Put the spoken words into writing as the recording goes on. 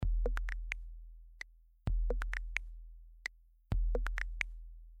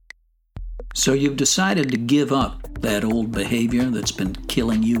So you've decided to give up that old behavior that's been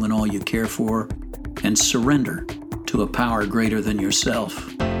killing you and all you care for and surrender to a power greater than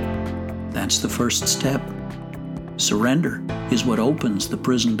yourself. That's the first step. Surrender is what opens the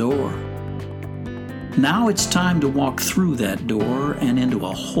prison door. Now it's time to walk through that door and into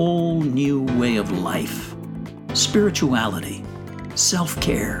a whole new way of life. Spirituality,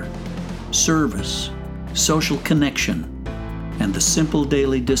 self-care, service, social connection, and the simple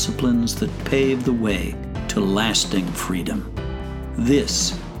daily disciplines that pave the way to lasting freedom.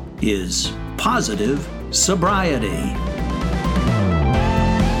 This is Positive Sobriety.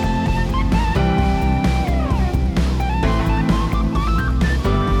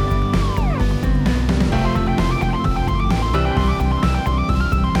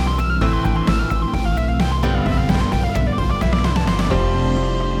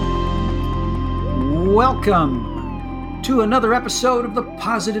 Welcome to another episode of the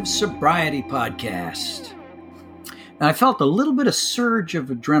Positive Sobriety Podcast. And I felt a little bit of surge of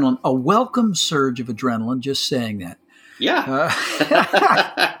adrenaline, a welcome surge of adrenaline, just saying that. Yeah.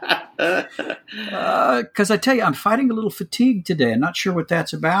 Because I tell you, I'm fighting a little fatigue today. I'm not sure what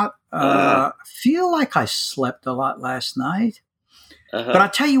that's about. I feel like I slept a lot last night. But I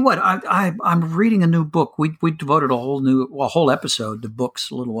tell you what, I'm reading a new book. We devoted a whole episode to books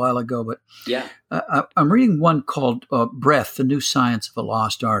a little while ago. But yeah, I'm reading one called Breath: The New Science of a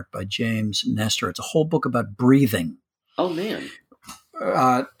Lost Art by James Nestor. It's a whole book about breathing. Oh man,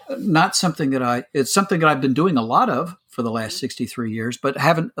 not something that it's something that I've been doing a lot of for the last 63 years, but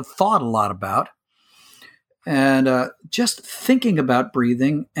haven't thought a lot about. And just thinking about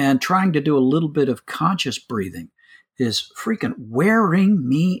breathing and trying to do a little bit of conscious breathing is freaking wearing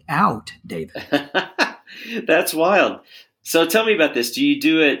me out, David. That's wild. So tell me about this. Do you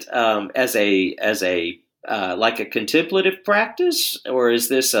do it as a like a contemplative practice, or is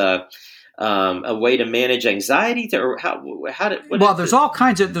this a way to manage anxiety? Or there's all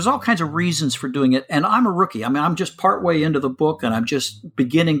kinds of reasons for doing it, and I'm a rookie. I mean, I'm just partway into the book, and I'm just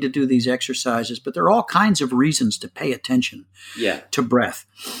beginning to do these exercises. But there are all kinds of reasons to pay attention to breath.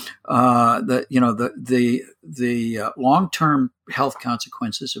 The long-term health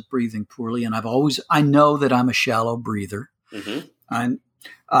consequences of breathing poorly, and I know that I'm a shallow breather. Mm-hmm.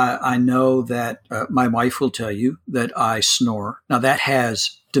 I know that my wife will tell you that I snore. Now that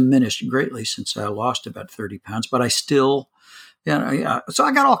has diminished greatly since I lost about 30 pounds, but I still, so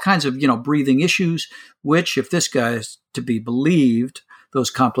I got all kinds of, breathing issues, which if this guy is to be believed, those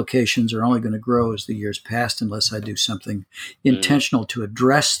complications are only going to grow as the years pass unless I do something intentional to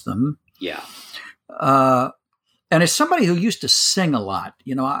address them. Yeah. And as somebody who used to sing a lot,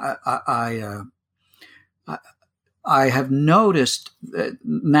 I have noticed that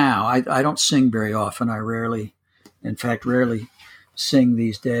now I don't sing very often. I rarely sing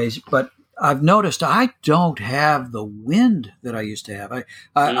these days, but I've noticed I don't have the wind that I used to have.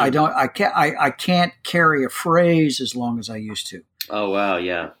 I can't carry a phrase as long as I used to. Oh, wow.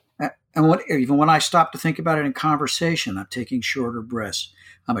 Yeah. And even when I stop to think about it in conversation, I'm taking shorter breaths.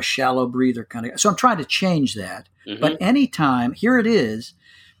 I'm a shallow breather kind of guy. So I'm trying to change that. Mm-hmm. But anytime, here it is,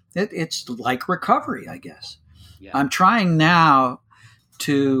 it's like recovery, I guess. Yeah. I'm trying now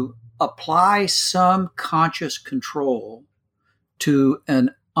to apply some conscious control to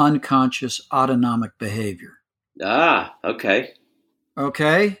an unconscious autonomic behavior. Ah, okay.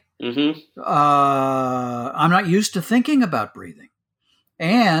 Okay? Mm-hmm. I'm not used to thinking about breathing.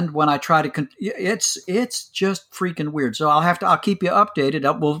 And when I try to, it's just freaking weird. So I'll keep you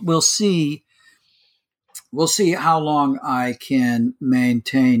updated. We'll see how long I can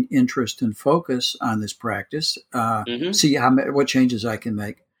maintain interest and focus on this practice. See what changes I can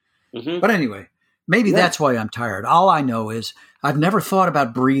make. Mm-hmm. But anyway, maybe that's why I'm tired. All I know is I've never thought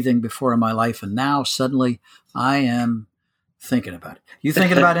about breathing before in my life, and now suddenly I am thinking about it. You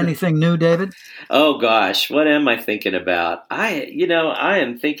thinking about anything new, David? Oh gosh, what am I thinking about? I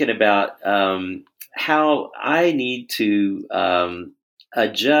am thinking about how I need to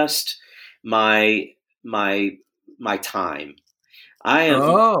adjust my time. I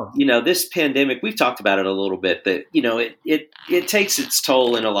am, this pandemic, we've talked about it a little bit, that, it takes its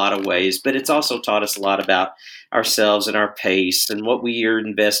toll in a lot of ways, but it's also taught us a lot about ourselves and our pace and what we are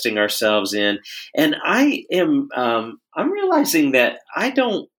investing ourselves in. And I'm realizing that I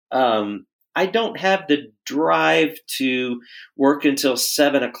don't have the drive to work until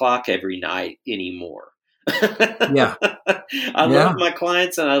 7:00 every night anymore. Yeah. I love my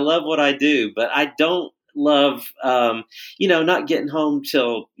clients and I love what I do, but I don't love, not getting home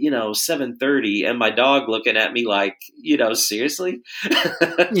till 7:30, and my dog looking at me like, seriously.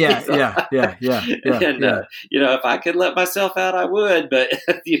 Yeah. And if I could let myself out, I would, but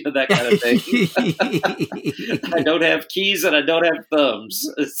that kind of thing. I don't have keys and I don't have thumbs,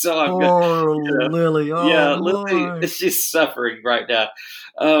 so I'm Lily. Lily, she's suffering right now.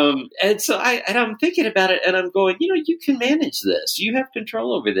 And so I'm thinking about it, and I'm going, you can manage this. You have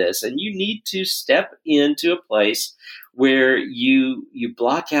control over this, and you need to step into a place where you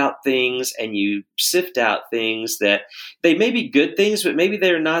block out things and you sift out things that they may be good things, but maybe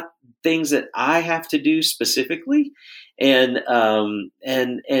they're not things that I have to do specifically. And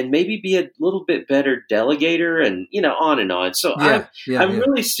maybe be a little bit better delegator, and on and on. So I'm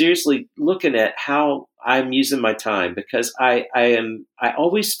really seriously looking at how I'm using my time, because I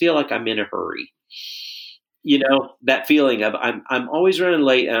always feel like I'm in a hurry. That feeling of I'm always running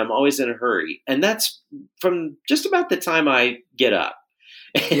late and I'm always in a hurry, and that's from just about the time I get up.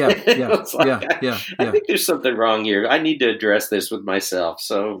 I think there's something wrong here. I need to address this with myself.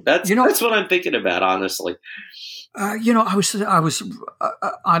 So that's what I'm thinking about, honestly. I was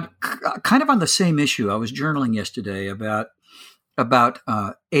on kind of on the same issue. I was journaling yesterday about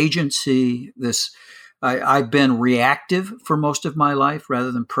agency. I've been reactive for most of my life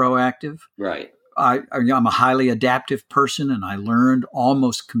rather than proactive. Right. I'm a highly adaptive person, and I learned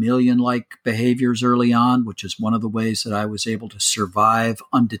almost chameleon-like behaviors early on, which is one of the ways that I was able to survive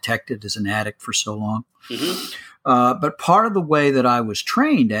undetected as an addict for so long. Mm-hmm. But part of the way that I was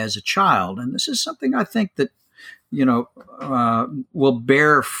trained as a child, and this is something I think that will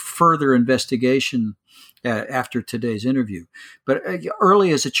bear further investigation after today's interview. But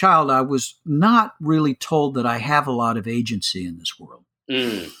early as a child, I was not really told that I have a lot of agency in this world.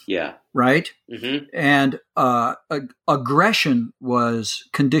 Yeah. Right? Mm-hmm. And aggression was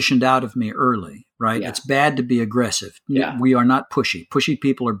conditioned out of me early, right? Yeah. It's bad to be aggressive. Yeah. We are not pushy. Pushy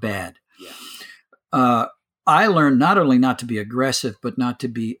people are bad. Yeah. I learned not only not to be aggressive, but not to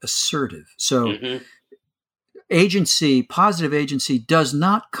be assertive. So mm-hmm. Agency, positive agency, does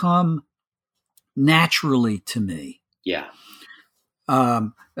not come naturally to me. Yeah.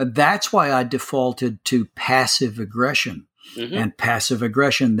 That's why I defaulted to passive aggression. Mm-hmm. And passive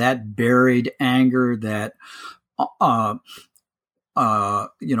aggression, that buried anger, that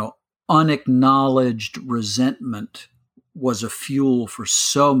unacknowledged resentment, was a fuel for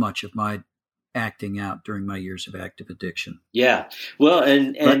so much of my acting out during my years of active addiction. Yeah. Well,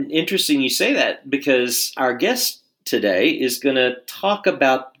 and interesting you say that, because our guest today is going to talk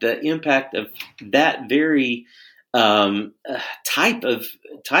about the impact of that very type of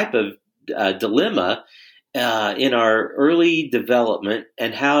dilemma in our early development,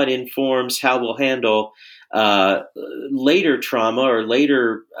 and how it informs how we'll handle later trauma or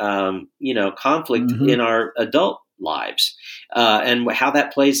later conflict mm-hmm. in our adult lives, and how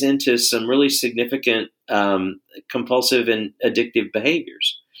that plays into some really significant compulsive and addictive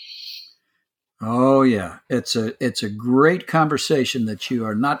behaviors. Oh yeah, it's a great conversation that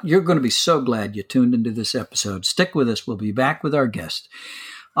you're going to be so glad you tuned into this episode. Stick with us. We'll be back with our guest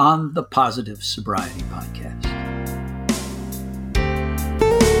on the Positive Sobriety Podcast.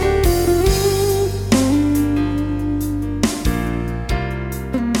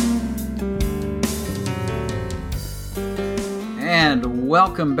 And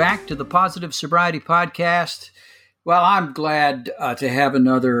welcome back to the Positive Sobriety Podcast. Well, I'm glad to have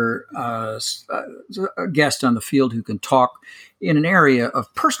another guest on the field who can talk in an area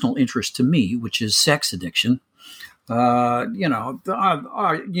of personal interest to me, which is sex addiction. You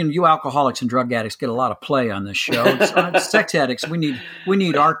alcoholics and drug addicts get a lot of play on this show. Sex addicts, we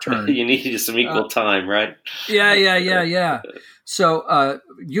need our turn. You need some equal time, right? Yeah. So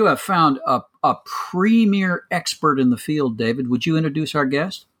you have found a premier expert in the field, David. Would you introduce our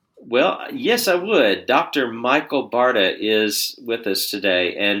guest? Well, yes, I would. Dr. Michael Barta is with us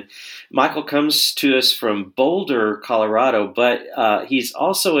today, and Michael comes to us from Boulder, Colorado, but he's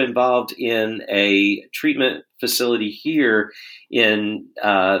also involved in a treatment facility here in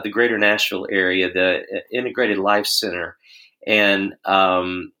the greater Nashville area, the Integrated Life Center. And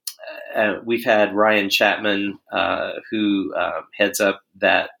we've had Ryan Chapman, who heads up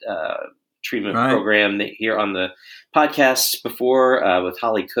that treatment program here on the podcast before with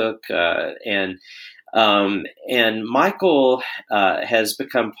Holly Cook, and Michael has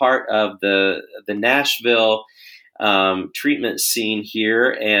become part of the Nashville treatment scene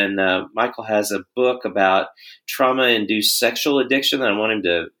here, and Michael has a book about trauma-induced sexual addiction, and I want him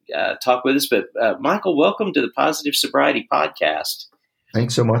to talk with us. But Michael, welcome to the Positive Sobriety Podcast.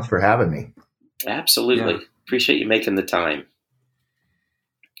 Thanks so much for having me. Absolutely. Yeah. Appreciate you making the time.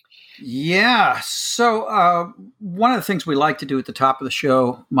 Yeah. So one of the things we like to do at the top of the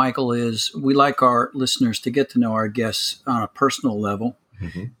show, Michael, is we like our listeners to get to know our guests on a personal level.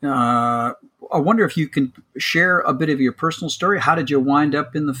 Mm-hmm. I wonder if you can share a bit of your personal story. How did you wind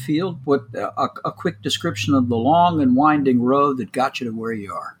up in the field? What a quick description of the long and winding road that got you to where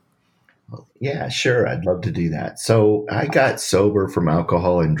you are. Yeah, sure. I'd love to do that. So I got sober from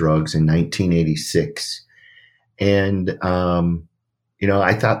alcohol and drugs in 1986. And,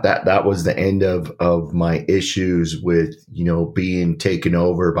 I thought that was the end of my issues with, being taken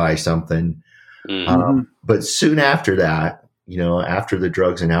over by something. Mm-hmm. But soon after that, after the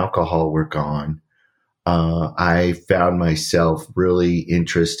drugs and alcohol were gone, I found myself really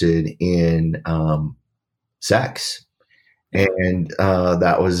interested in sex. And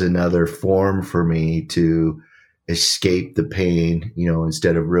that was another form for me to escape the pain,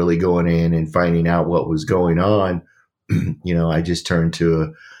 instead of really going in and finding out what was going on. I just turned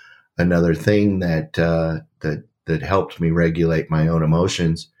to another thing that helped me regulate my own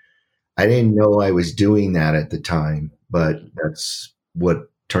emotions. I didn't know I was doing that at the time, but that's what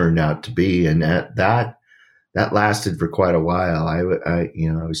turned out to be. And that lasted for quite a while. I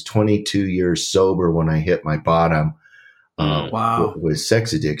was 22 years sober when I hit my bottom. Wow. With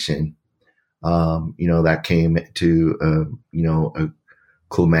sex addiction. That came to, a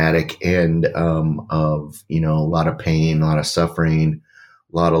climatic end of, a lot of pain, a lot of suffering,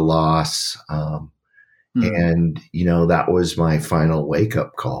 a lot of loss. And, that was my final wake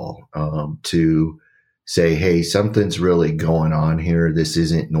up call to say, hey, something's really going on here. This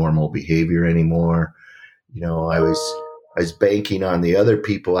isn't normal behavior anymore. I was banking on the other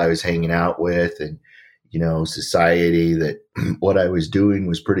people I was hanging out with and, society, that what I was doing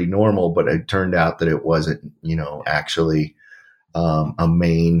was pretty normal, but it turned out that it wasn't, actually a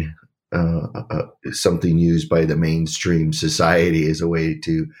main, something used by the mainstream society as a way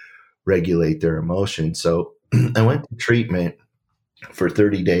to regulate their emotions. So I went to treatment for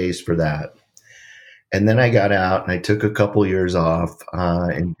 30 days for that. And then I got out and I took a couple years off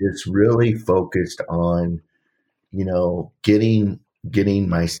and just really focused on, getting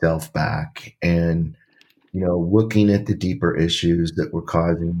myself back and, looking at the deeper issues that were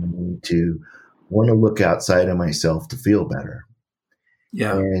causing me to want to look outside of myself to feel better.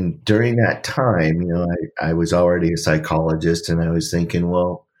 Yeah. And during that time, I was already a psychologist and I was thinking,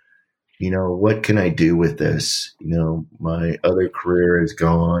 well, what can I do with this? My other career is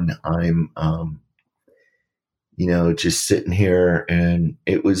gone. I'm, just sitting here, and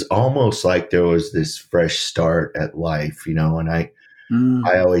it was almost like there was this fresh start at life, and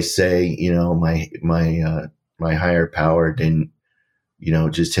I always say, my higher power didn't,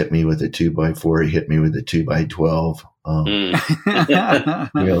 just hit me with a 2x4. He hit me with a 2x12,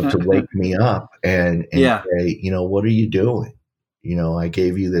 to wake me up and say, what are you doing? I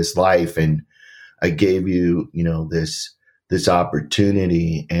gave you this life and I gave you, this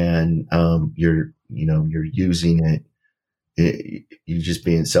opportunity, and you're using it. You're just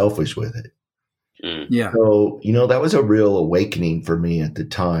being selfish with it. Yeah. So, that was a real awakening for me at the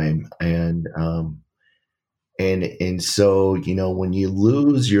time. And so, when you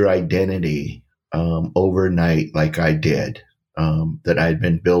lose your identity, overnight, like I did, that I'd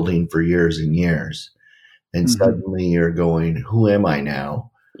been building for years and years, and suddenly you're going, who am I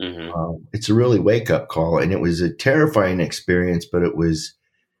now? It's a really wake up call. And it was a terrifying experience, but it was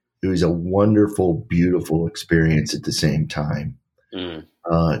a wonderful, beautiful experience at the same time.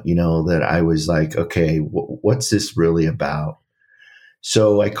 That I was like, okay, what's this really about?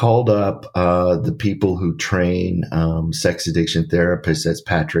 So I called up the people who train sex addiction therapists. That's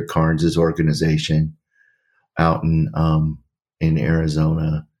Patrick Carnes' organization out in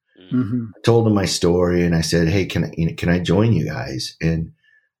Arizona. I told them my story and I said, hey, can I join you guys? And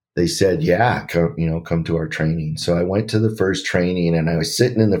they said, yeah, come to our training. So I went to the first training, and I was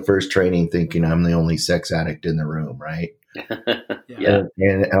sitting in the first training thinking I'm the only sex addict in the room, right? Yeah.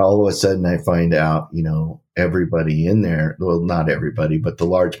 And all of a sudden I find out, everybody in there, well, not everybody, but the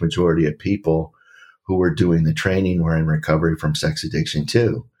large majority of people who were doing the training were in recovery from sex addiction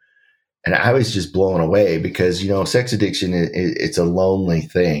too. And I was just blown away because, sex addiction, it's a lonely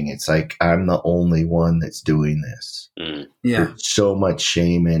thing. It's like, I'm the only one that's doing this. Yeah. There's so much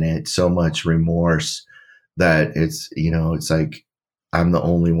shame in it, so much remorse that it's like, I'm the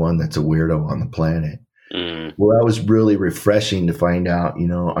only one that's a weirdo on the planet. Well, that was really refreshing to find out,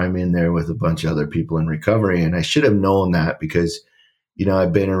 I'm in there with a bunch of other people in recovery. And I should have known that because,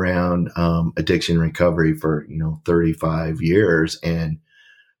 I've been around addiction recovery for, 35 years. And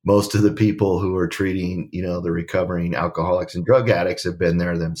most of the people who are treating, the recovering alcoholics and drug addicts have been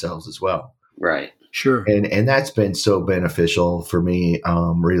there themselves as well. Right. Sure. And that's been so beneficial for me,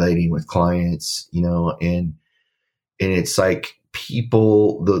 relating with clients, and it's like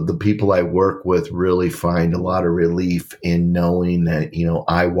the people I work with really find a lot of relief in knowing that,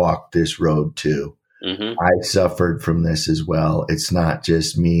 I walked this road too. Mm-hmm. I suffered from this as well. It's not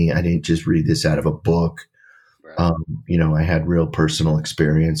just me. I didn't just read this out of a book. Right. I had real personal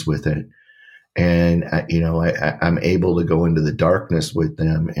experience with it. And, I'm able to go into the darkness with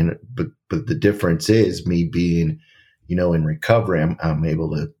them. But the difference is me being, in recovery, I'm able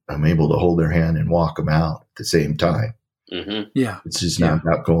to hold their hand and walk them out at the same time. Mm-hmm. Yeah. It's just not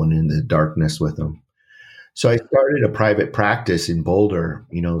about going into the darkness with them. So I started a private practice in Boulder,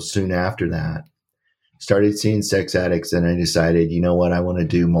 soon after that. Started seeing sex addicts, and I decided, I want to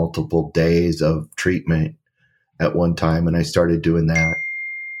do multiple days of treatment at one time. And I started doing that.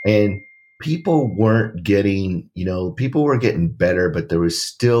 And people weren't getting, people were getting better, but there was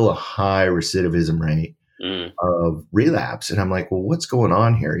still a high recidivism rate of relapse. And I'm like, well, what's going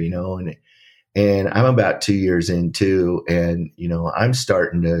on here? And I'm about 2 years into, and, I'm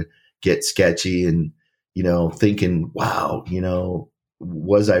starting to get sketchy and, thinking, wow,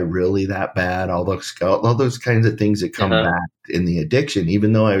 was I really that bad? All those kinds of things that come back in the addiction,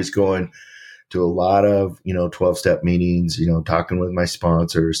 even though I was going to a lot of, 12-step meetings, talking with my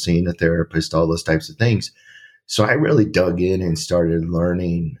sponsor, seeing a therapist, all those types of things. So I really dug in and started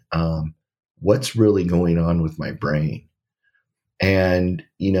learning what's really going on with my brain. And,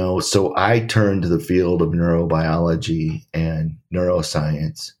 so I turned to the field of neurobiology and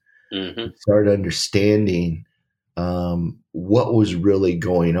neuroscience, started understanding what was really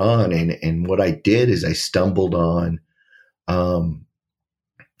going on. And what I did is I stumbled on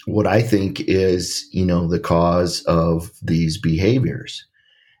what I think is, the cause of these behaviors.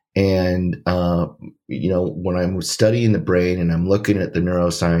 And, when I'm studying the brain and I'm looking at the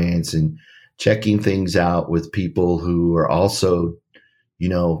neuroscience and checking things out with people who are also,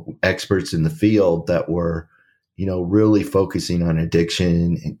 experts in the field that were, really focusing on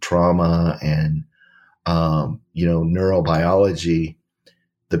addiction and trauma and, neurobiology,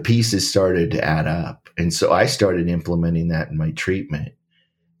 the pieces started to add up. And so I started implementing that in my treatment.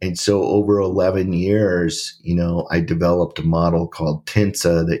 And so over 11 years, I developed a model called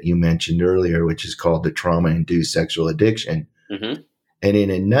TINSA that you mentioned earlier, which is called the trauma-induced sexual addiction. Mm-hmm. And in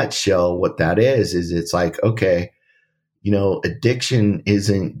a nutshell, what that is it's like, okay, addiction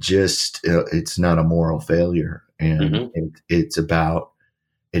isn't just, it's not a moral failure. And it's about,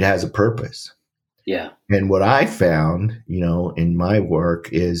 it has a purpose. Yeah. And what I found, in my work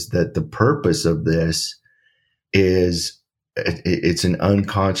is that the purpose of this is it's an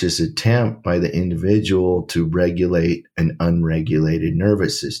unconscious attempt by the individual to regulate an unregulated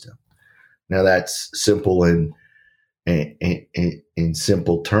nervous system. Now that's simple in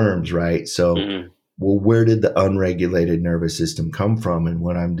simple terms, right? So, well, where did the unregulated nervous system come from? And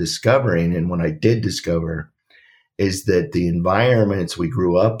what I'm discovering, and what I did discover, is that the environments we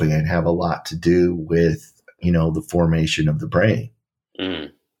grew up in have a lot to do with, the formation of the brain.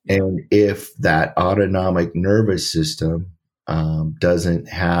 And if that autonomic nervous system doesn't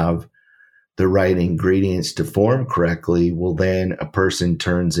have the right ingredients to form correctly, well, then a person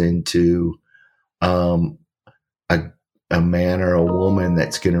turns into a man or a woman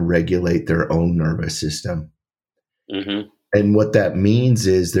that's going to regulate their own nervous system. And what that means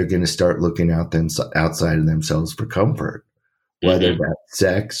is they're going to start looking outside of themselves for comfort, whether that's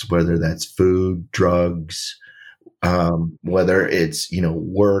sex, whether that's food, drugs, whether it's,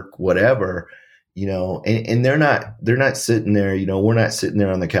 work, whatever. And they're not sitting there, we're not sitting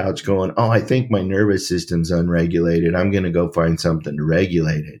there on the couch going, oh, I think my nervous system's unregulated. I'm going to go find something to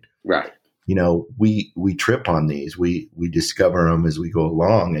regulate it. Right. We trip on these, we discover them as we go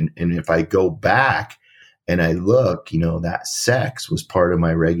along. And if I go back and I look, that sex was part of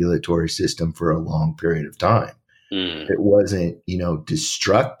my regulatory system for a long period of time. It wasn't,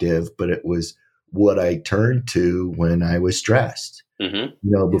 destructive, but it was what I turned to when I was stressed.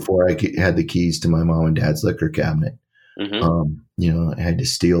 Before I had the keys to my mom and dad's liquor cabinet, I had to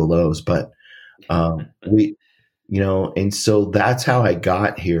steal those, but, and so that's how I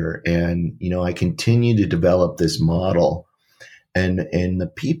got here. And, I continue to develop this model, and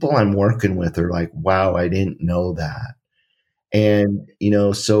the people I'm working with are like, wow, I didn't know that. And,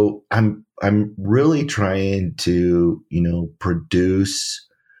 so I'm really trying to, produce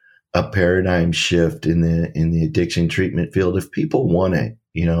a paradigm shift in the addiction treatment field. If people want it,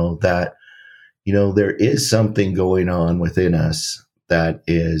 that, there is something going on within us that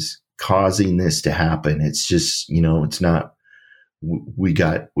is causing this to happen. It's just, it's not, we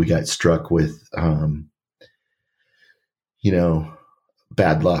got struck with,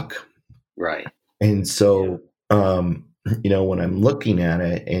 bad luck. Right. And so, when I'm looking at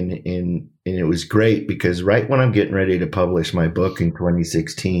it, and it was great because right when I'm getting ready to publish my book in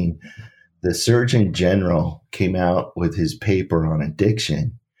 2016, the Surgeon General came out with his paper on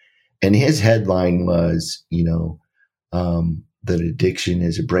addiction, and his headline was, that addiction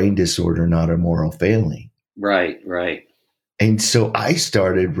is a brain disorder, not a moral failing. Right, right. And so I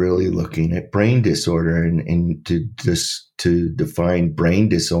started really looking at brain disorder, and to define brain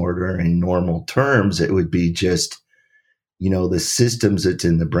disorder in normal terms, it would be just, the systems that's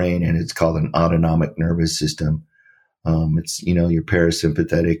in the brain, and it's called an autonomic nervous system. It's, your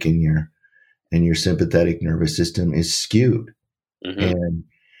parasympathetic and your sympathetic nervous system is skewed. Mm-hmm.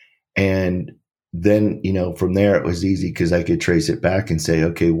 And then, from there it was easy because I could trace it back and say,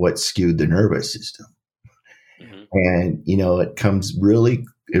 okay, what skewed the nervous system? Mm-hmm. And,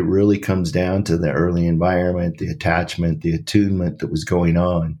 it really comes down to the early environment, the attachment, the attunement that was going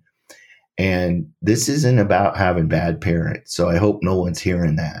on. And this isn't about having bad parents. So I hope no one's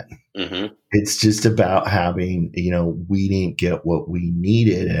hearing that. Mm-hmm. It's just about having, we didn't get what we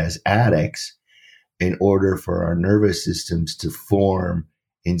needed as addicts in order for our nervous systems to form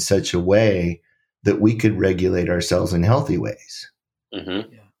in such a way that we could regulate ourselves in healthy ways. Mm-hmm.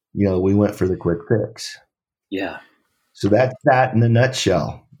 We went for the quick fix. Yeah. So that's that in a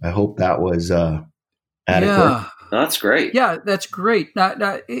nutshell. I hope that was adequate. Yeah. That's great. Yeah, that's great.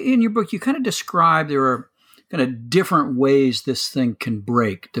 Now, in your book, you kind of describe there are kind of different ways this thing can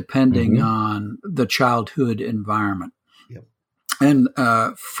break depending mm-hmm. on the childhood environment. Yep. And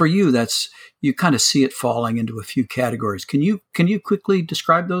for you, you kind of see it falling into a few categories. Can you quickly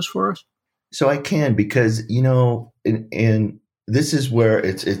describe those for us? So I can, because, and this is where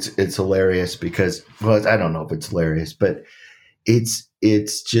it's hilarious because, well, I don't know if it's hilarious, but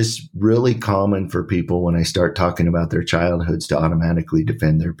it's just really common for people when I start talking about their childhoods to automatically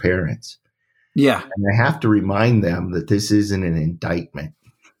defend their parents. Yeah. And I have to remind them that this isn't an indictment,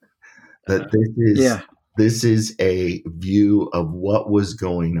 that this is a view of what was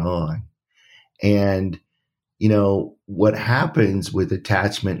going on. And, what happens with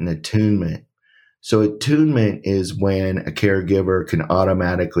attachment and attunement. So attunement is when a caregiver can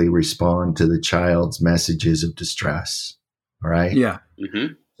automatically respond to the child's messages of distress. All right. Yeah.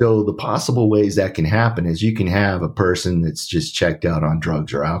 Mm-hmm. So the possible ways that can happen is you can have a person that's just checked out on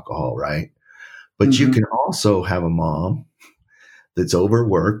drugs or alcohol, right? But mm-hmm. you can also have a mom that's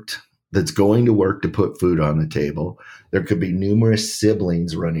overworked, that's going to work to put food on the table. There could be numerous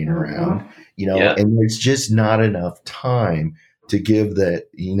siblings running around, and there's just not enough time to give the,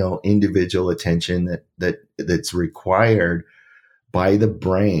 individual attention that's required by the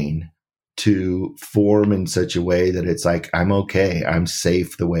brain to form in such a way that it's like, I'm okay, I'm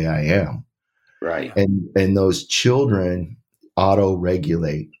safe the way I am. Right. And those children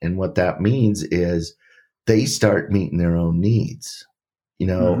auto-regulate. And what that means is they start meeting their own needs,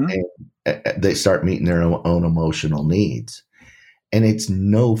 mm-hmm. and they start meeting their own emotional needs. And it's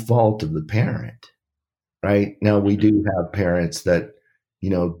no fault of the parent. Right. Now, we do have parents that,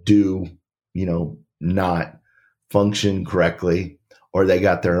 do, not function correctly, or they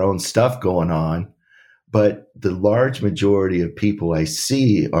got their own stuff going on. But the large majority of people I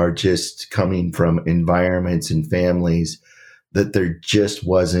see are just coming from environments and families that there just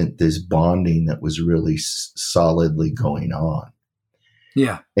wasn't this bonding that was really solidly going on.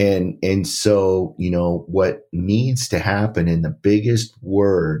 Yeah. And so, what needs to happen, in the biggest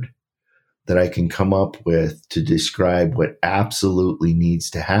word that I can come up with to describe what absolutely needs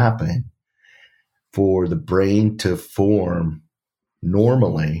to happen for the brain to form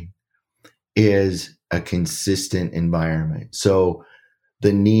normally, is a consistent environment. So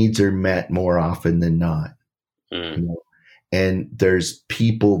the needs are met more often than not. Mm. And there's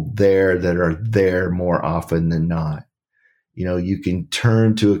people there that are there more often than not. You can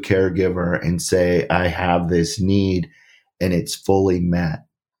turn to a caregiver and say, I have this need, and it's fully met.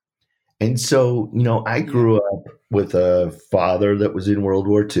 And so, I grew up with a father that was in World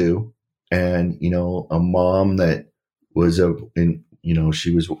War II, and, a mom that was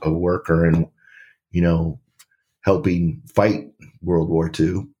she was a worker and, helping fight World War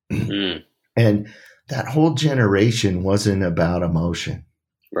II. Mm. And that whole generation wasn't about emotion.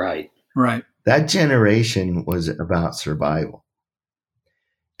 Right. Right. That generation was about survival.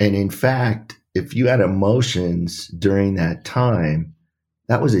 And in fact, if you had emotions during that time,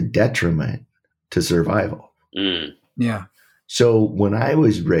 that was a detriment to survival. Mm. Yeah. So when I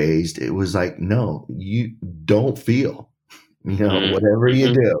was raised, it was like, no, you don't feel, whatever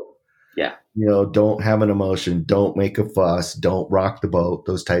you do. Yeah. Don't have an emotion, don't make a fuss, don't rock the boat,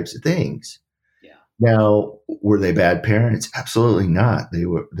 those types of things. Yeah. Now, were they bad parents? Absolutely not. They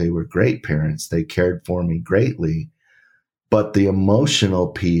were great parents. They cared for me greatly, but the emotional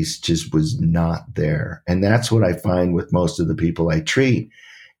piece just was not there. And that's what I find with most of the people I treat,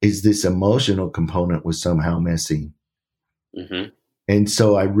 is this emotional component was somehow missing. Mm-hmm. And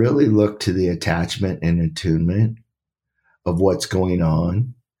so I really look to the attachment and attunement of what's going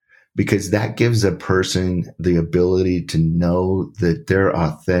on, because that gives a person the ability to know that their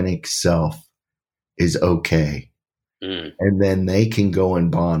authentic self is okay. Mm. And then they can go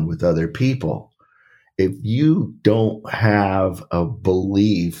and bond with other people. If you don't have a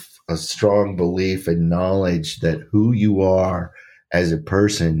belief, a strong belief and knowledge that who you are as a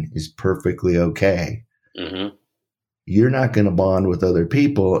person is perfectly okay, mm-hmm. you're not going to bond with other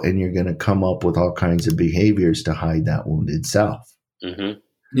people, and you're going to come up with all kinds of behaviors to hide that wounded self. Mm-hmm.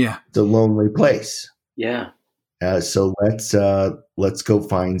 Yeah. It's a lonely place. Yeah. So let's go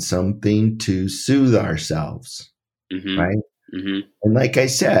find something to soothe ourselves. Mm-hmm. Right. Mm-hmm. And like I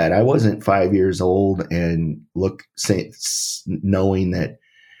said, I wasn't 5 years old and knowing that,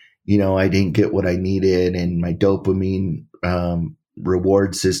 I didn't get what I needed, and my dopamine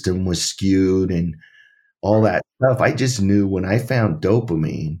reward system was skewed and all that stuff. I just knew when I found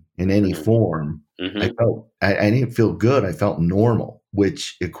dopamine in any form, Mm-hmm. I didn't feel good. I felt normal,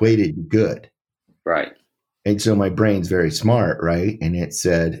 which equated to good. Right. And so my brain's very smart, right? And it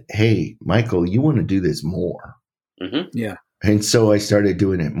said, hey, Michael, you want to do this more. Mm-hmm. Yeah. And so I started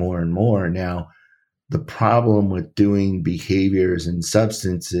doing it more and more. Now, the problem with doing behaviors and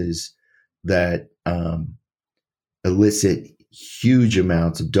substances that elicit huge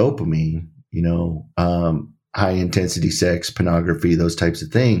amounts of dopamine, high intensity sex, pornography, those types of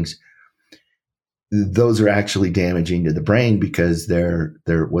things, those are actually damaging to the brain, because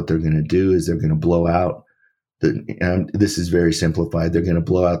what they're going to do is they're going to blow out this is very simplified. They're going to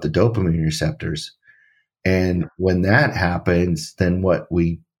blow out the dopamine receptors. And when that happens, then what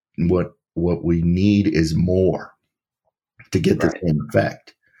we need is more to get the same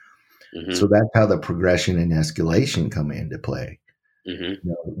effect. Mm-hmm. So that's how the progression and escalation come into play. Mm-hmm.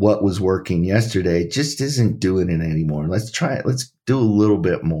 What was working yesterday just isn't doing it anymore. Let's try it. Let's do a little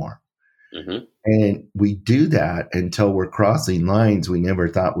bit more. Mm-hmm. And we do that until we're crossing lines we never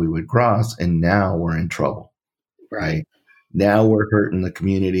thought we would cross. And now we're in trouble. Right. Now we're hurting the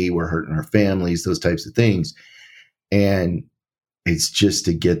community. We're hurting our families, those types of things. And it's just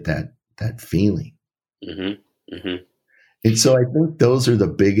to get that feeling. Mm-hmm. Mm-hmm. And so I think those are the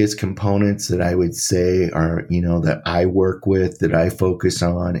biggest components that I would say are, that I work with, that I focus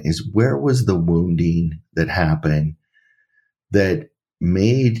on, is where was the wounding that happened that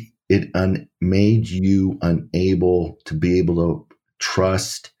made you unable to be able to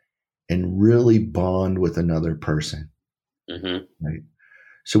trust and really bond with another person. Mm-hmm. Right.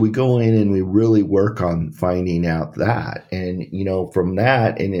 So we go in and we really work on finding out that. And, from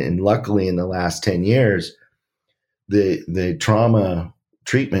that, and luckily in the last 10 years, the trauma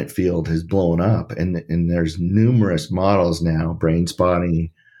treatment field has blown up, and there's numerous models now, brain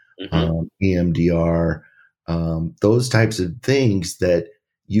spotting, EMDR, those types of things that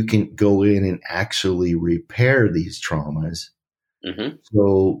you can go in and actually repair these traumas. Mm-hmm.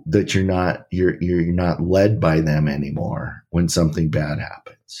 So that you're not led by them anymore when something bad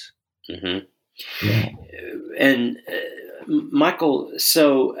happens. Mm-hmm. Yeah. And Michael,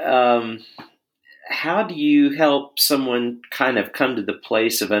 so how do you help someone kind of come to the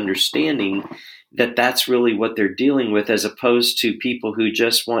place of understanding that that's really what they're dealing with, as opposed to people who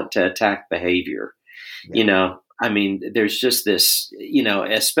just want to attack behavior? Yeah. There's just this,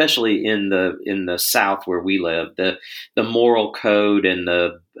 especially in the South where we live, the moral code and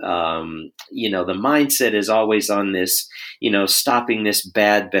the mindset is always on this, stopping this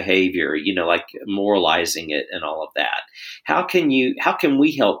bad behavior, like moralizing it and all of that. How can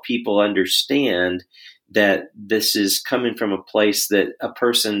we help people understand that this is coming from a place that a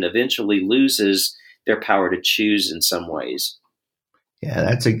person eventually loses their power to choose in some ways? Yeah,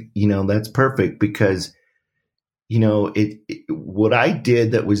 that's perfect, because what I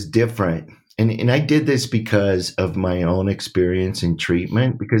did that was different, and I did this because of my own experience in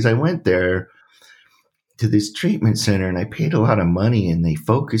treatment, because I went there to this treatment center and I paid a lot of money and they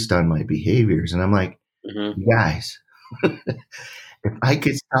focused on my behaviors. And I'm like, guys, if I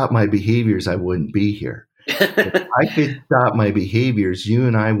could stop my behaviors, I wouldn't be here. If I could stop my behaviors, you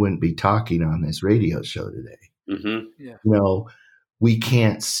and I wouldn't be talking on this radio show today. Mm-hmm. Yeah. We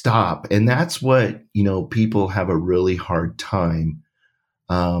can't stop. And that's what, people have a really hard time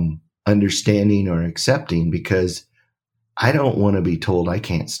understanding or accepting, because I don't want to be told I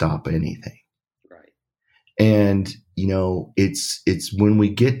can't stop anything. Right. And, it's when we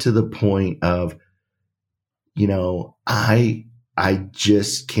get to the point of I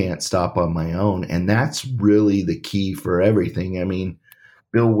just can't stop on my own. And that's really the key for everything. I mean,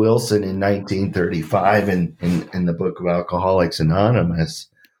 Bill Wilson in 1935 in the book of Alcoholics Anonymous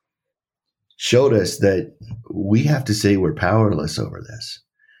showed us that we have to say we're powerless over this.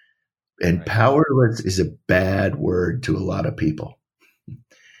 And powerless is a bad word to a lot of people.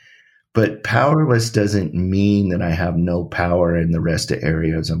 But powerless doesn't mean that I have no power in the rest of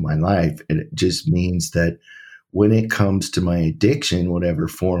areas of my life. It just means that when it comes to my addiction, whatever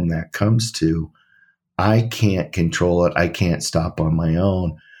form that comes to, I can't control it. I can't stop on my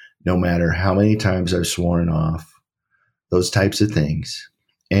own, no matter how many times I've sworn off, those types of things.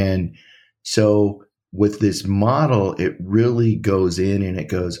 And so with this model, it really goes in and it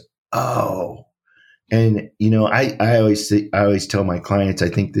goes, oh. And, I always tell my clients, I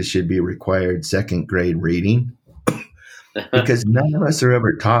think this should be required second grade reading because none of us are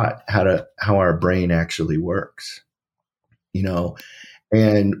ever taught how our brain actually works,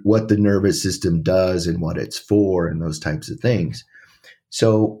 and what the nervous system does and what it's for and those types of things.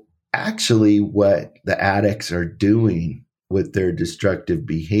 So actually what the addicts are doing with their destructive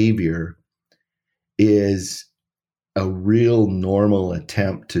behavior is a real normal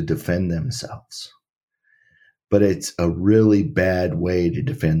attempt to defend themselves. But it's a really bad way to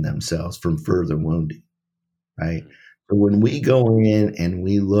defend themselves from further wounding, right? So when we go in and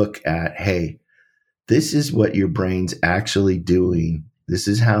we look at, hey, this is what your brain's actually doing. This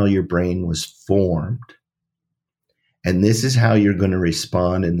is how your brain was formed. And this is how you're going to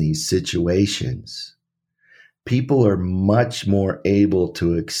respond in these situations. People are much more able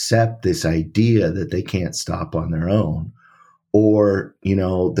to accept this idea that they can't stop on their own, or,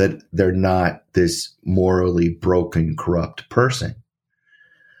 that they're not this morally broken, corrupt person.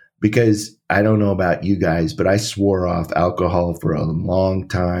 Because I don't know about you guys, but I swore off alcohol for a long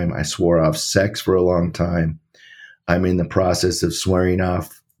time. I swore off sex for a long time. I'm in the process of swearing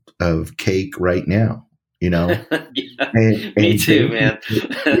off of cake right now, Yeah, me too, man.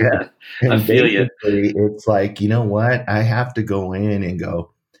 Yeah. And I feel you. It's like, you know what? I have to go in and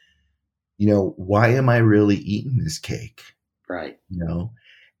go, why am I really eating this cake? Right.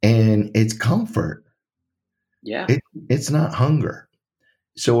 And it's comfort. Yeah. It's not hunger.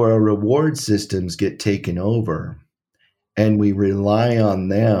 So our reward systems get taken over and we rely on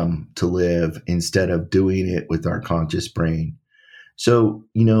them to live instead of doing it with our conscious brain. So,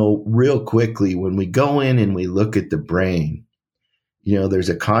 real quickly, when we go in and we look at the brain, there's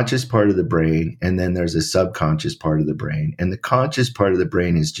a conscious part of the brain and then there's a subconscious part of the brain. And the conscious part of the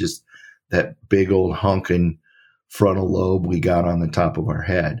brain is just that big old honking frontal lobe we got on the top of our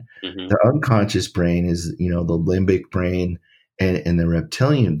head. Mm-hmm. The unconscious brain is, the limbic brain and the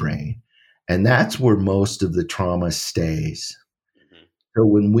reptilian brain. And that's where most of the trauma stays. Mm-hmm. So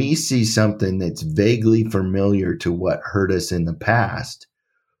when we see something that's vaguely familiar to what hurt us in the past,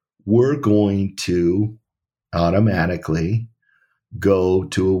 we're going to automatically go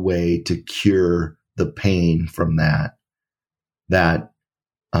to a way to cure the pain from that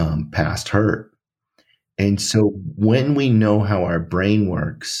past hurt. And so when we know how our brain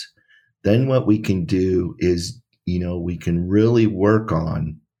works, then what we can do is, we can really work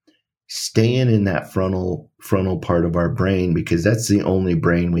on staying in that frontal part of our brain, because that's the only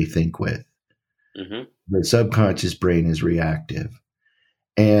brain we think with. Mm-hmm. The subconscious brain is reactive.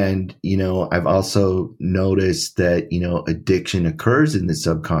 And, I've also noticed that, addiction occurs in the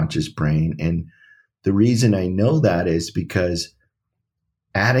subconscious brain. And the reason I know that is because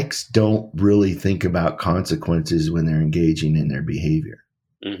addicts don't really think about consequences when they're engaging in their behavior.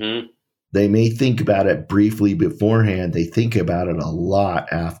 Mm-hmm. They may think about it briefly beforehand. They think about it a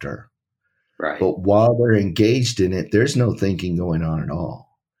lot after. Right. But while they're engaged in it, there's no thinking going on at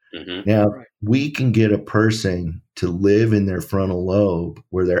all. Mm-hmm. Now, we can get a person to live in their frontal lobe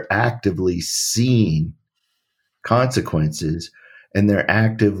where they're actively seeing consequences and they're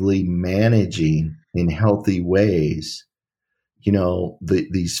actively managing in healthy ways,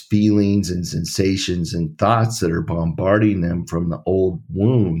 these feelings and sensations and thoughts that are bombarding them from the old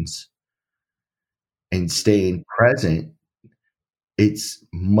wounds, and staying present. It's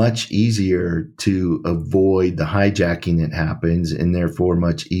much easier to avoid the hijacking that happens, and therefore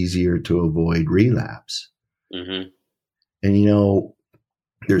much easier to avoid relapse. Mm-hmm. And,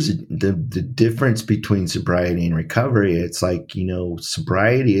 there's the difference between sobriety and recovery. It's like,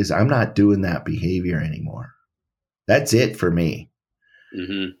 sobriety is, I'm not doing that behavior anymore. That's it for me.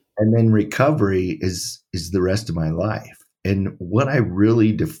 Mm-hmm. And then recovery is the rest of my life. And what I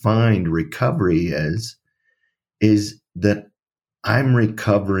really defined recovery as is that I'm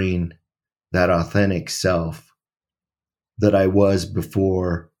recovering that authentic self that I was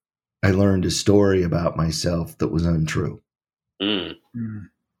before I learned a story about myself that was untrue. Mm.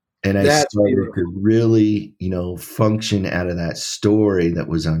 And I started to really, function out of that story that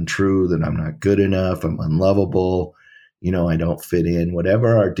was untrue, that I'm not good enough, I'm unlovable, I don't fit in.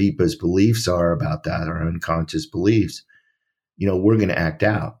 Whatever our deepest beliefs are about that, our unconscious beliefs, we're going to act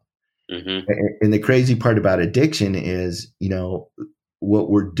out. Mm-hmm. And the crazy part about addiction is,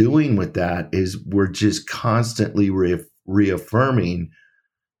 what we're doing with that is we're just constantly reaffirming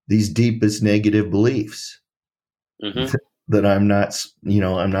these deepest negative beliefs. Mm-hmm. That I'm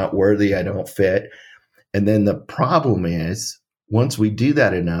not worthy, I don't fit. And then the problem is, once we do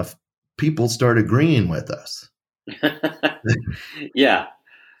that enough, people start agreeing with us. Yeah.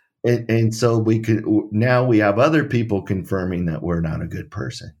 And so we have other people confirming that we're not a good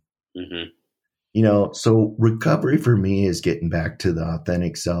person. Mm-hmm. So recovery for me is getting back to the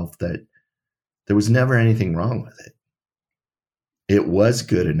authentic self, that there was never anything wrong with it. It was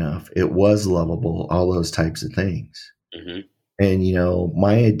good enough. It was lovable, all those types of things. Mm-hmm. And,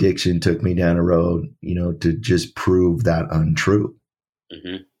 my addiction took me down a road, to just prove that untrue.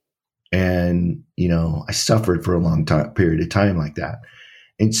 Mm-hmm. And, I suffered for a long period of time like that.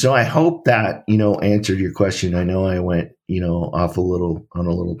 And so I hope that, answered your question. I know I went, off on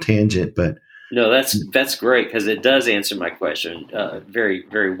a little tangent, but. No, that's great, because it does answer my question very,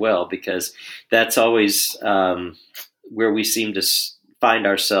 very well, because that's always where we seem to find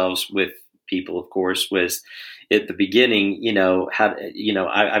ourselves with people, of course, was at the beginning,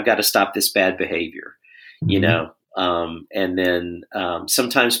 I've got to stop this bad behavior, and then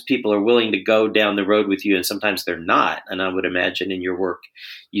sometimes people are willing to go down the road with you, and sometimes they're not. And I would imagine in your work,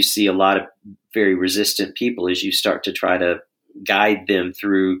 you see a lot of very resistant people as you start to try to guide them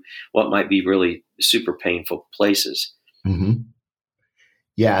through what might be really super painful places. Mm-hmm.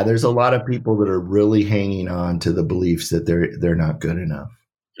 Yeah, there's a lot of people that are really hanging on to the beliefs that they're not good enough.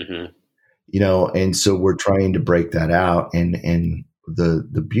 Mm-hmm. And so we're trying to break that out. And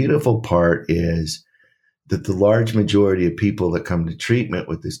the beautiful part is that the large majority of people that come to treatment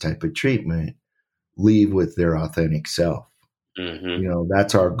with this type of treatment leave with their authentic self. Mm-hmm.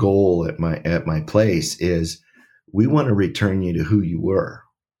 That's our goal at my place, is we want to return you to who you were.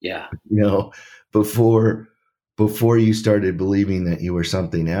 Yeah. Before you started believing that you were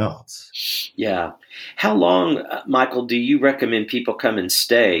something else. Yeah. How long, Michael, do you recommend people come and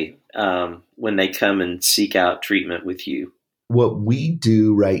stay when they come and seek out treatment with you? What we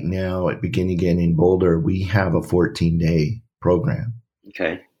do right now at Begin Again in Boulder, we have a 14-day program.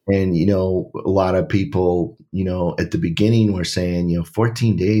 Okay. And, a lot of people, at the beginning were saying,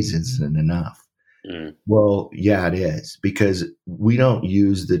 14 days isn't enough. Mm. Well, yeah, it is, because we don't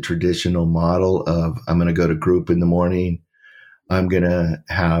use the traditional model of, I'm going to go to group in the morning, I'm going to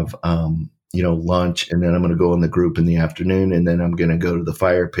have, lunch, and then I'm going to go in the group in the afternoon, and then I'm going to go to the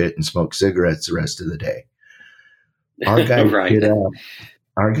fire pit and smoke cigarettes the rest of the day. Our guys right. get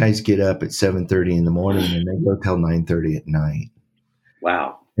up at 7:30 in the morning, and they go till 9:30 at night.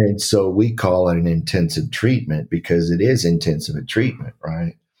 Wow. And so we call it an intensive treatment, because it is intensive treatment,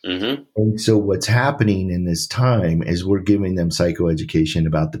 right? Mm-hmm. And so what's happening in this time is we're giving them psychoeducation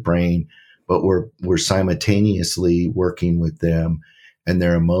about the brain, but we're simultaneously working with them and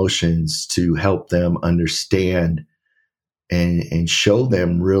their emotions to help them understand and show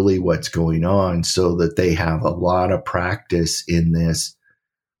them really what's going on, so that they have a lot of practice in this.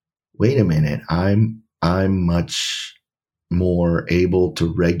 Wait a minute, I'm much more able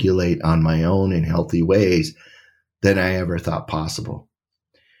to regulate on my own in healthy ways than I ever thought possible.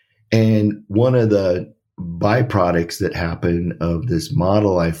 And one of the byproducts that happened of this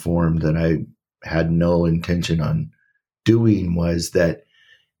model I formed, that I had no intention on doing, was that,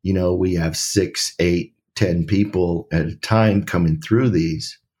 we have 6, 8, 10 people at a time coming through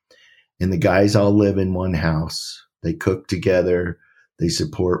these, and the guys all live in one house. They cook together, they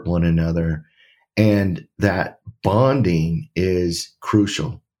support one another, and that bonding is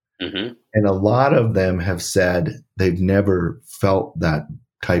crucial. Mm-hmm. And a lot of them have said they've never felt that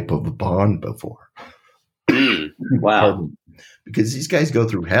type of a bond before. Wow. Because these guys go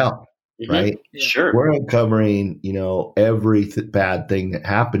through hell, mm-hmm. right? Sure. We're uncovering, every bad thing that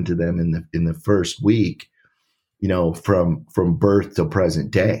happened to them in the first week, from birth to present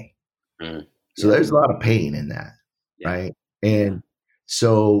day. Mm. So there's a lot of pain in that, right? And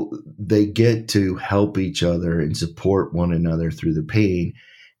so they get to help each other and support one another through the pain,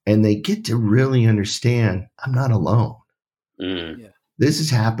 and they get to really understand, I'm not alone. Mm. Yeah. This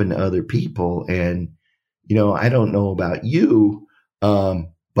has happened to other people. And, I don't know about you,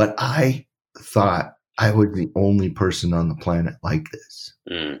 but I thought I was the only person on the planet like this.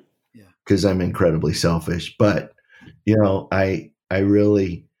 Mm. Because I'm incredibly selfish. But, I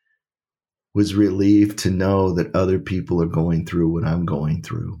really was relieved to know that other people are going through what I'm going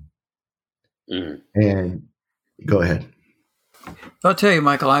through. And go ahead. I'll tell you,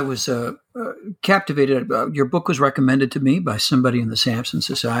 Michael, I was captivated. Your book was recommended to me by somebody in the Samson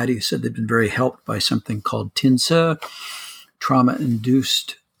Society who said they'd been very helped by something called TINSA,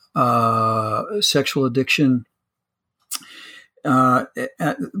 trauma-induced sexual addiction.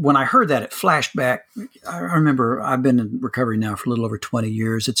 When I heard that, it flashed back. I remember I've been in recovery now for a little over 20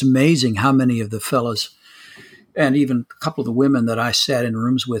 years. It's amazing how many of the fellas and even a couple of the women that I sat in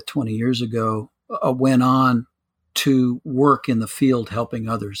rooms with 20 years ago went on to work in the field helping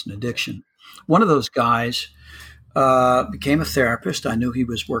others in addiction. One of those guys became a therapist. I knew he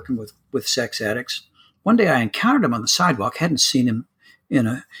was working with sex addicts. One day I encountered him on the sidewalk, hadn't seen him in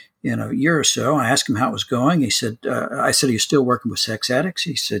a year or so. I asked him how it was going. He said, I said, are you still working with sex addicts?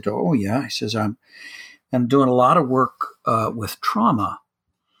 He said, oh, yeah. He says, I'm doing a lot of work with trauma.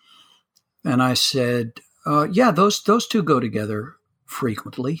 And I said, yeah, those two go together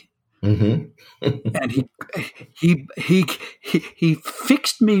frequently. Mm-hmm. And he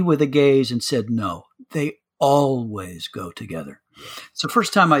fixed me with a gaze and said, no, they always go together. It's the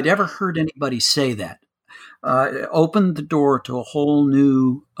first time I'd ever heard anybody say that. It opened the door to a whole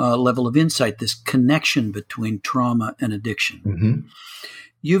new level of insight, this connection between trauma and addiction. Mm-hmm.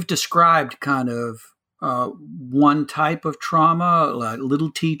 You've described kind of one type of trauma, like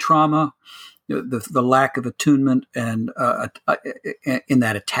little t trauma, the lack of attunement and in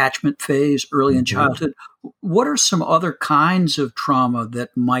that attachment phase early in childhood. What are some other kinds of trauma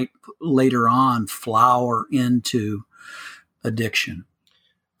that might later on flower into addiction?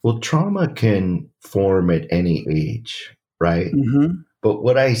 Well, trauma can form at any age, right? Mm-hmm. But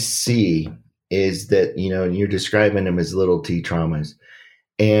what I see is that, and you're describing them as little t traumas,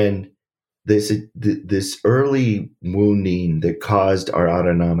 and this early wounding that caused our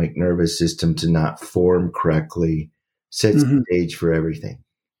autonomic nervous system to not form correctly sets the stage for everything.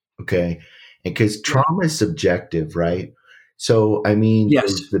 Okay. And because trauma is subjective, right? So, I mean,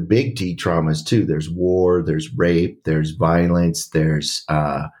 there's the big T traumas too. There's war, there's rape, there's violence, there's,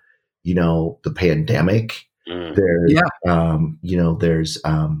 the pandemic. There's, there's,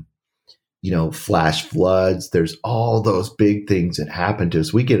 flash floods. There's all those big things that happen to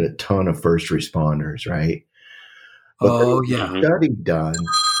us. We get a ton of first responders, right? But there was a study done,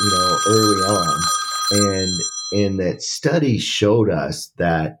 early on, and that study showed us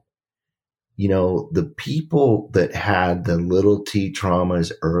that, the people that had the little t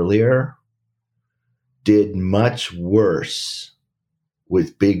traumas earlier did much worse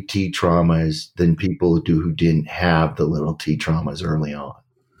with big T traumas than people who didn't have the little t traumas early on.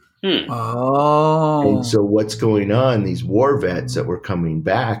 Oh. And so what's going on, these war vets that were coming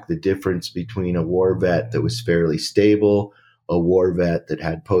back, the difference between a war vet that was fairly stable, a war vet that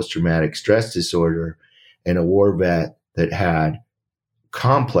had post-traumatic stress disorder, and a war vet that had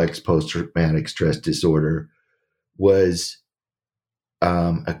complex post-traumatic stress disorder was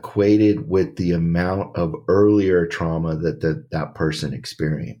equated with the amount of earlier trauma that person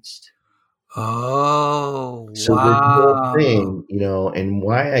experienced. Oh, so wow. The whole thing, and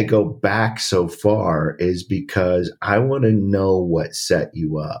why I go back so far is because I want to know what set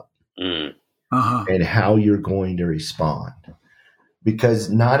you up and how you're going to respond. Because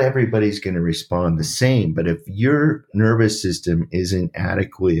not everybody's going to respond the same, but if your nervous system isn't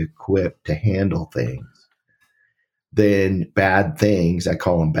adequately equipped to handle things, then bad things, I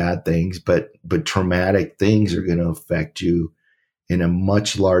call them bad things, but traumatic things are going to affect you in a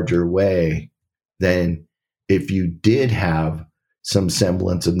much larger way than if you did have some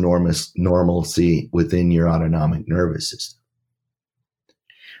semblance of normalcy within your autonomic nervous system.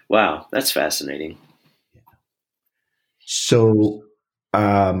 Wow, that's fascinating. So,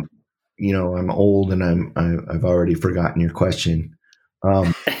 I'm old and I've already forgotten your question. So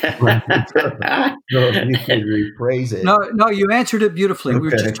if you could rephrase it. No, you answered it beautifully. Okay. We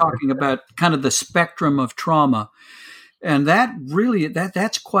were just talking about kind of the spectrum of trauma. And that really,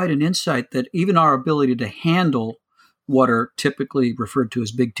 that's quite an insight, that even our ability to handle what are typically referred to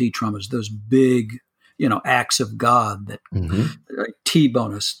as big T traumas, those big, acts of God that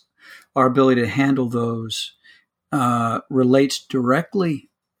T-bone us, our ability to handle those relates directly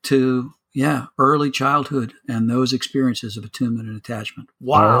to, early childhood and those experiences of attunement and attachment.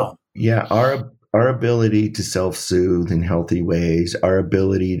 Wow. Our ability to self-soothe in healthy ways, our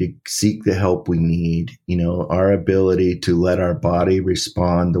ability to seek the help we need, our ability to let our body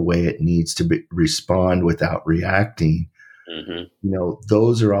respond the way it needs to respond without reacting,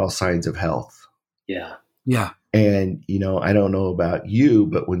 those are all signs of health. Yeah. Yeah. And, I don't know about you,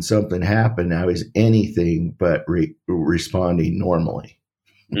 but when something happened, I was anything but responding normally.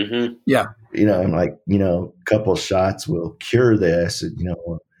 Mm-hmm. Yeah. I'm like, a couple shots will cure this,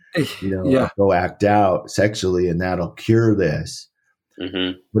 Yeah. go act out sexually and that'll cure this.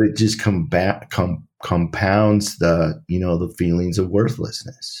 Mm-hmm. But it just compounds the feelings of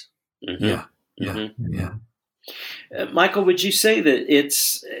worthlessness. Mm-hmm. Yeah. Mm-hmm. Yeah. Michael, would you say that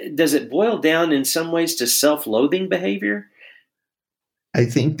does it boil down in some ways to self-loathing behavior? I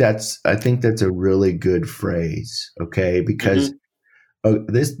think that's a really good phrase. Okay. Because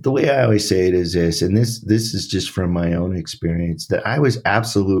the way I always say it is this, and this is just from my own experience, that I was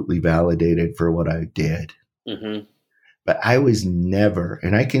absolutely validated for what I did. Mm-hmm. But I was never,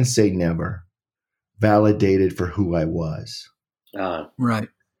 and I can say never, validated for who I was. Right.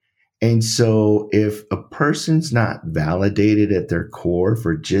 And so if a person's not validated at their core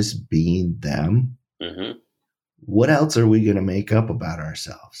for just being them, mm-hmm. what else are we going to make up about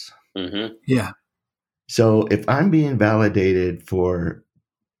ourselves? Mm-hmm. Yeah. So if I'm being validated for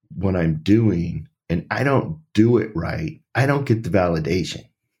what I'm doing and I don't do it right, I don't get the validation.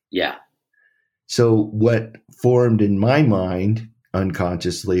 Yeah. So what formed in my mind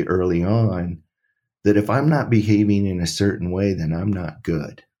unconsciously early on, that if I'm not behaving in a certain way, then I'm not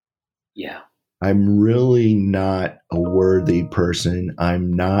good. Yeah. I'm really not a worthy person.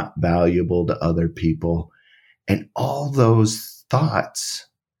 I'm not valuable to other people. And all those thoughts,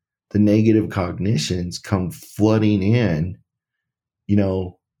 the negative cognitions, come flooding in,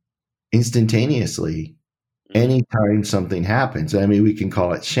 instantaneously anytime something happens. I mean, we can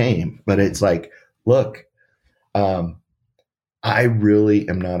call it shame, but it's like, look, I really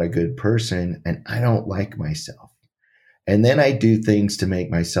am not a good person and I don't like myself. And then I do things to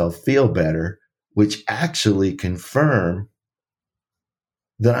make myself feel better, which actually confirm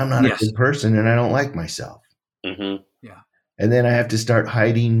that I'm not a good person and I don't like myself. Mm-hmm. Yeah. And then I have to start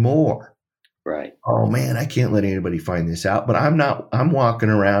hiding more. Right. Oh man, I can't let anybody find this out, but I'm walking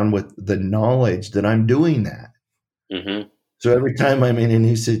around with the knowledge that I'm doing that. Mm-hmm. So every time I'm in a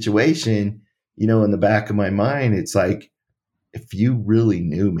new situation, in the back of my mind, it's like, if you really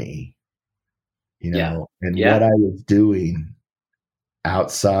knew me, and what I was doing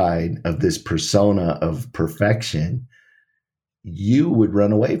outside of this persona of perfection, you would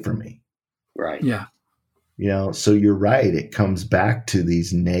run away from me. Right. Yeah. So you're right. It comes back to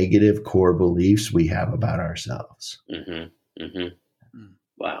these negative core beliefs we have about ourselves. Mm-hmm. Mm-hmm.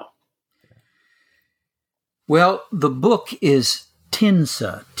 Wow. Well, the book is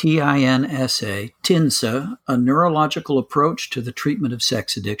TINSA, T-I-N-S-A, TINSA, A Neurological Approach to the Treatment of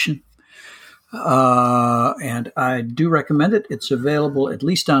Sex Addiction. And I do recommend it. It's available at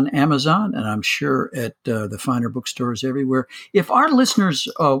least on Amazon, and I'm sure at the finer bookstores everywhere. If our listeners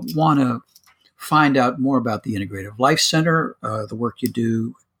want to find out more about the Integrative Life Center, the work you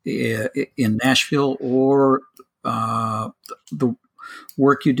do in Nashville, or the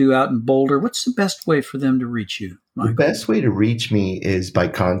work you do out in Boulder, what's the best way for them to reach you, Michael? The best way to reach me is by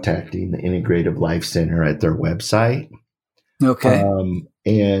contacting the Integrative Life Center at their website. Okay.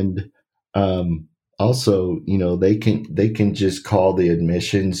 Also, they can just call the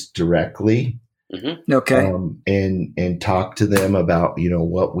admissions directly. Mm-hmm. Okay. And talk to them about,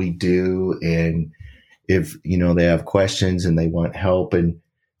 what we do, and if, they have questions and they want help. And,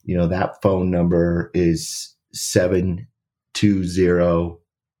 that phone number is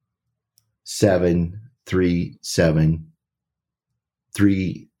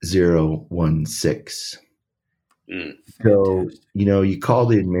 720-737-3016. So, you call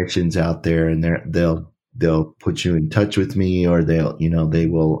the admissions out there and they'll put you in touch with me, or they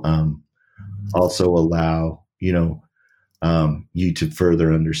will, also allow, you to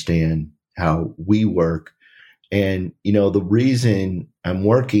further understand how we work. And, the reason I'm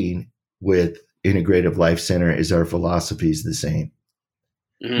working with Integrative Life Center is our philosophy is the same.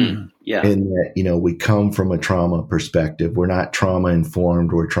 Mm-hmm. Yeah. And that, we come from a trauma perspective. We're not trauma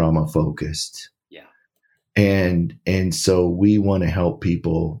informed, we're trauma focused. Yeah. And so we want to help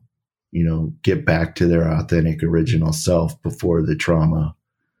people, get back to their authentic original self before the trauma,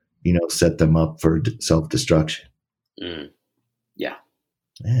 set them up for self-destruction. Mm. Yeah.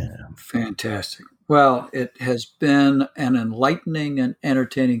 Yeah. Fantastic. Well, it has been an enlightening and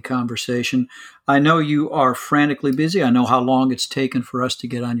entertaining conversation. I know you are frantically busy. I know how long it's taken for us to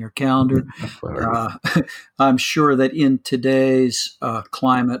get on your calendar. I'm sure that in today's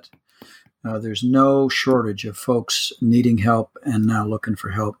climate, there's no shortage of folks needing help and now looking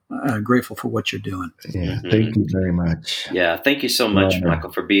for help. Grateful for what you're doing. Yeah, thank you very much. Yeah, thank you so much,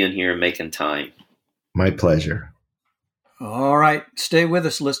 Michael, for being here and making time. My pleasure. All right, stay with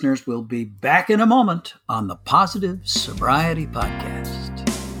us, listeners. We'll be back in a moment on the Positive Sobriety Podcast.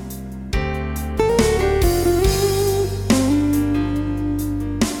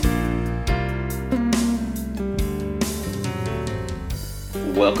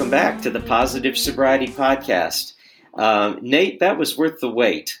 Welcome back to the Positive Sobriety Podcast. Nate, that was worth the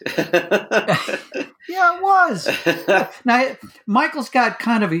wait. Yeah, it was. Now, Michael's got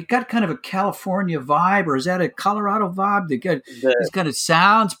kind of a California vibe, or is that a Colorado vibe? He's kind of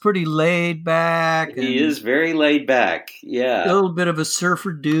sounds pretty laid back. He is very laid back. Yeah, a little bit of a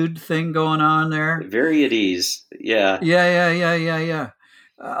surfer dude thing going on there. Very at ease. Yeah. Yeah.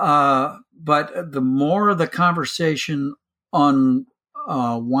 But the more the conversation unwound,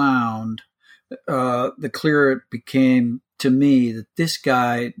 the clearer it became to me that this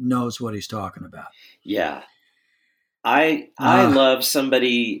guy knows what he's talking about. Yeah. I love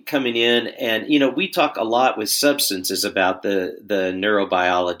somebody coming in and, we talk a lot with substances about the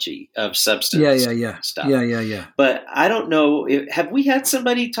neurobiology of substance stuff. Yeah. But I don't know, have we had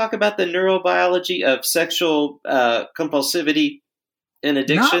somebody talk about the neurobiology of sexual compulsivity and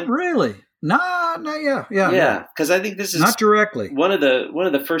addiction? Not really. No, yeah. Because I think this is not directly one of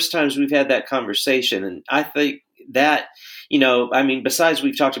the first times we've had that conversation, and I think that besides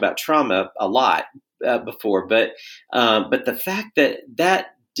we've talked about trauma a lot before, but the fact that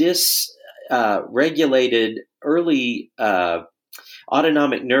dysregulated early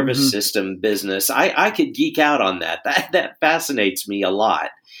autonomic nervous system business, I could geek out on that. That fascinates me a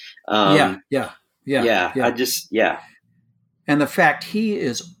lot. Yeah. And the fact he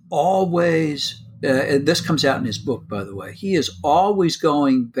is always, and this comes out in his book, by the way, he is always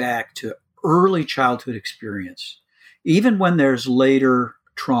going back to early childhood experience, even when there's later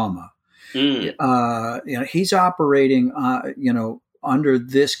trauma. He's operating, under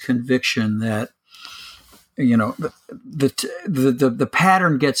this conviction that, the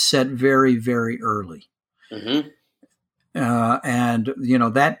pattern gets set very, very early. Mm-hmm. And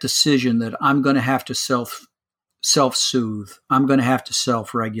that decision that I'm going to have to self-soothe, I'm going to have to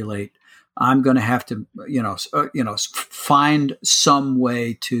self-regulate, I'm going to have to, find some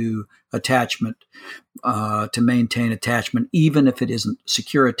way to attachment, to maintain attachment, even if it isn't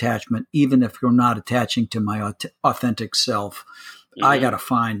secure attachment, even if you're not attaching to my authentic self. Mm-hmm. I got to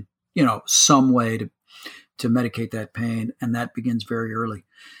find, some way to medicate that pain. And that begins very early.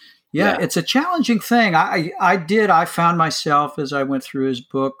 Yeah, it's a challenging thing. I found myself, as I went through his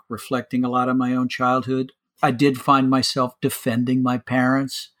book, reflecting a lot on my own childhood. I did find myself defending my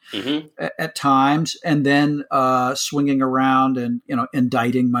parents at times, and then swinging around and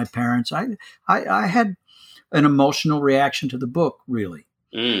indicting my parents. I had an emotional reaction to the book, really.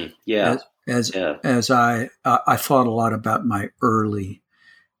 As I thought a lot about my early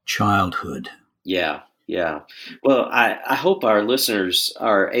childhood. Yeah. Well, I hope our listeners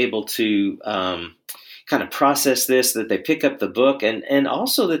are able to kind of process this, that they pick up the book, and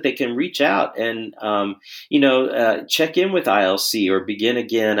also that they can reach out and, check in with ILC or Begin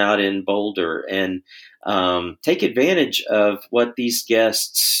Again out in Boulder and take advantage of what these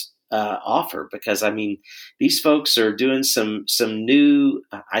guests offer. Because, these folks are doing some new,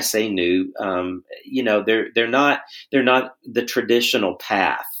 I say new, they're not the traditional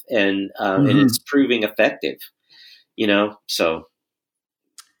path, and it's proving effective, so.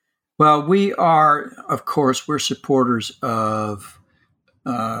 Well, we are, of course, we're supporters of,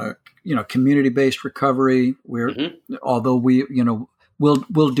 community-based recovery. Although we,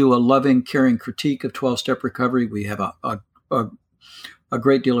 we'll do a loving, caring critique of 12-step recovery. We have a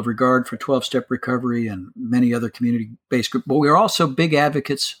great deal of regard for 12-step recovery and many other community-based groups. But we are also big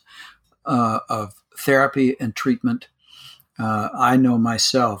advocates of therapy and treatment. I know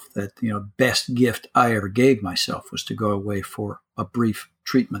myself that, best gift I ever gave myself was to go away for a brief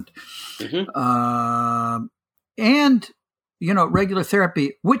treatment. And, regular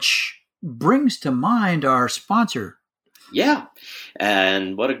therapy, which brings to mind our sponsor. Yeah.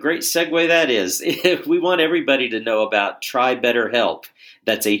 And what a great segue that is. We want everybody to know about Try Better Help.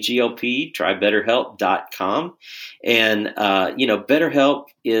 That's HELP, trybetterhelp.com. And, BetterHelp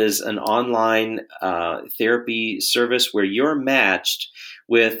is an online therapy service where you're matched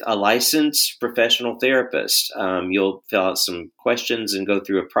with a licensed professional therapist. You'll fill out some questions and go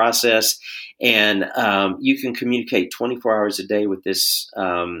through a process, and you can communicate 24 hours a day with this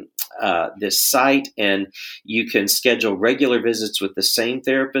site, and you can schedule regular visits with the same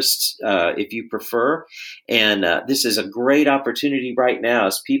therapist if you prefer. And this is a great opportunity right now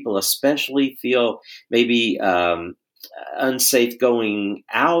as people especially feel maybe unsafe going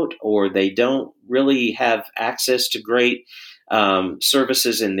out, or they don't really have access to great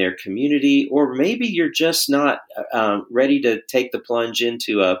services in their community, or maybe you're just not ready to take the plunge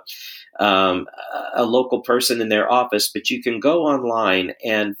into a local person in their office, but you can go online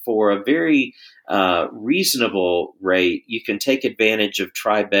and for a very reasonable rate, you can take advantage of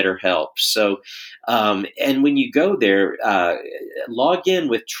Try BetterHelp. So, and when you go there, log in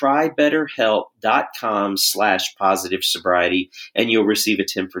with trybetterhelp.com/positive sobriety, and you'll receive a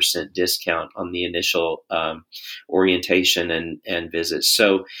 10% discount on the initial orientation and visits.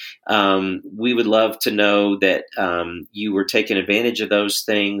 So we would love to know that you were taking advantage of those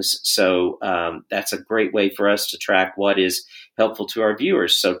things. So that's a great way for us to track what is helpful to our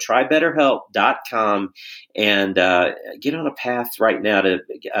viewers. So trybetterhelp.com and get on a path right now to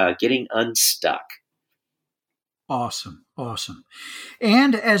getting unstuck. Awesome.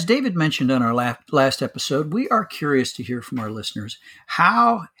 And as David mentioned on our last episode, we are curious to hear from our listeners.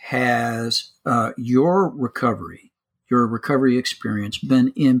 How has your recovery experience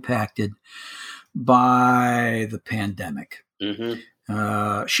been impacted by the pandemic?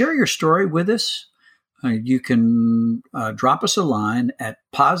 Mm-hmm. Share your story with us. You can drop us a line at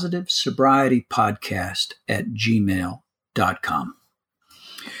positivesobrietypodcast@gmail.com.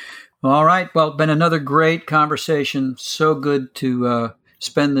 All right. Well, it's been another great conversation. So good to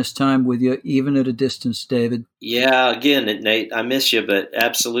spend this time with you, even at a distance, David. Yeah. Again, Nate, I miss you, but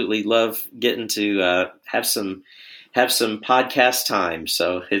absolutely love getting to have some podcast time.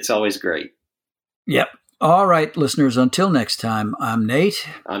 So it's always great. Yep. All right, listeners. Until next time, I'm Nate.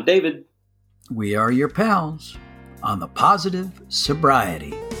 I'm David. We are your pals on the Positive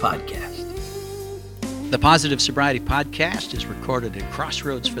Sobriety Podcast. The Positive Sobriety Podcast is recorded at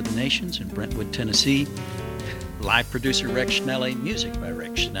Crossroads for the Nations in Brentwood, Tennessee. Live producer Rex Schnelly, music by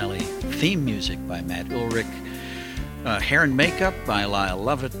Rex Schnelly, theme music by Matt Ulrich, hair and makeup by Lyle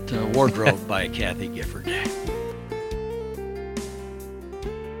Lovett, wardrobe by Kathy Gifford.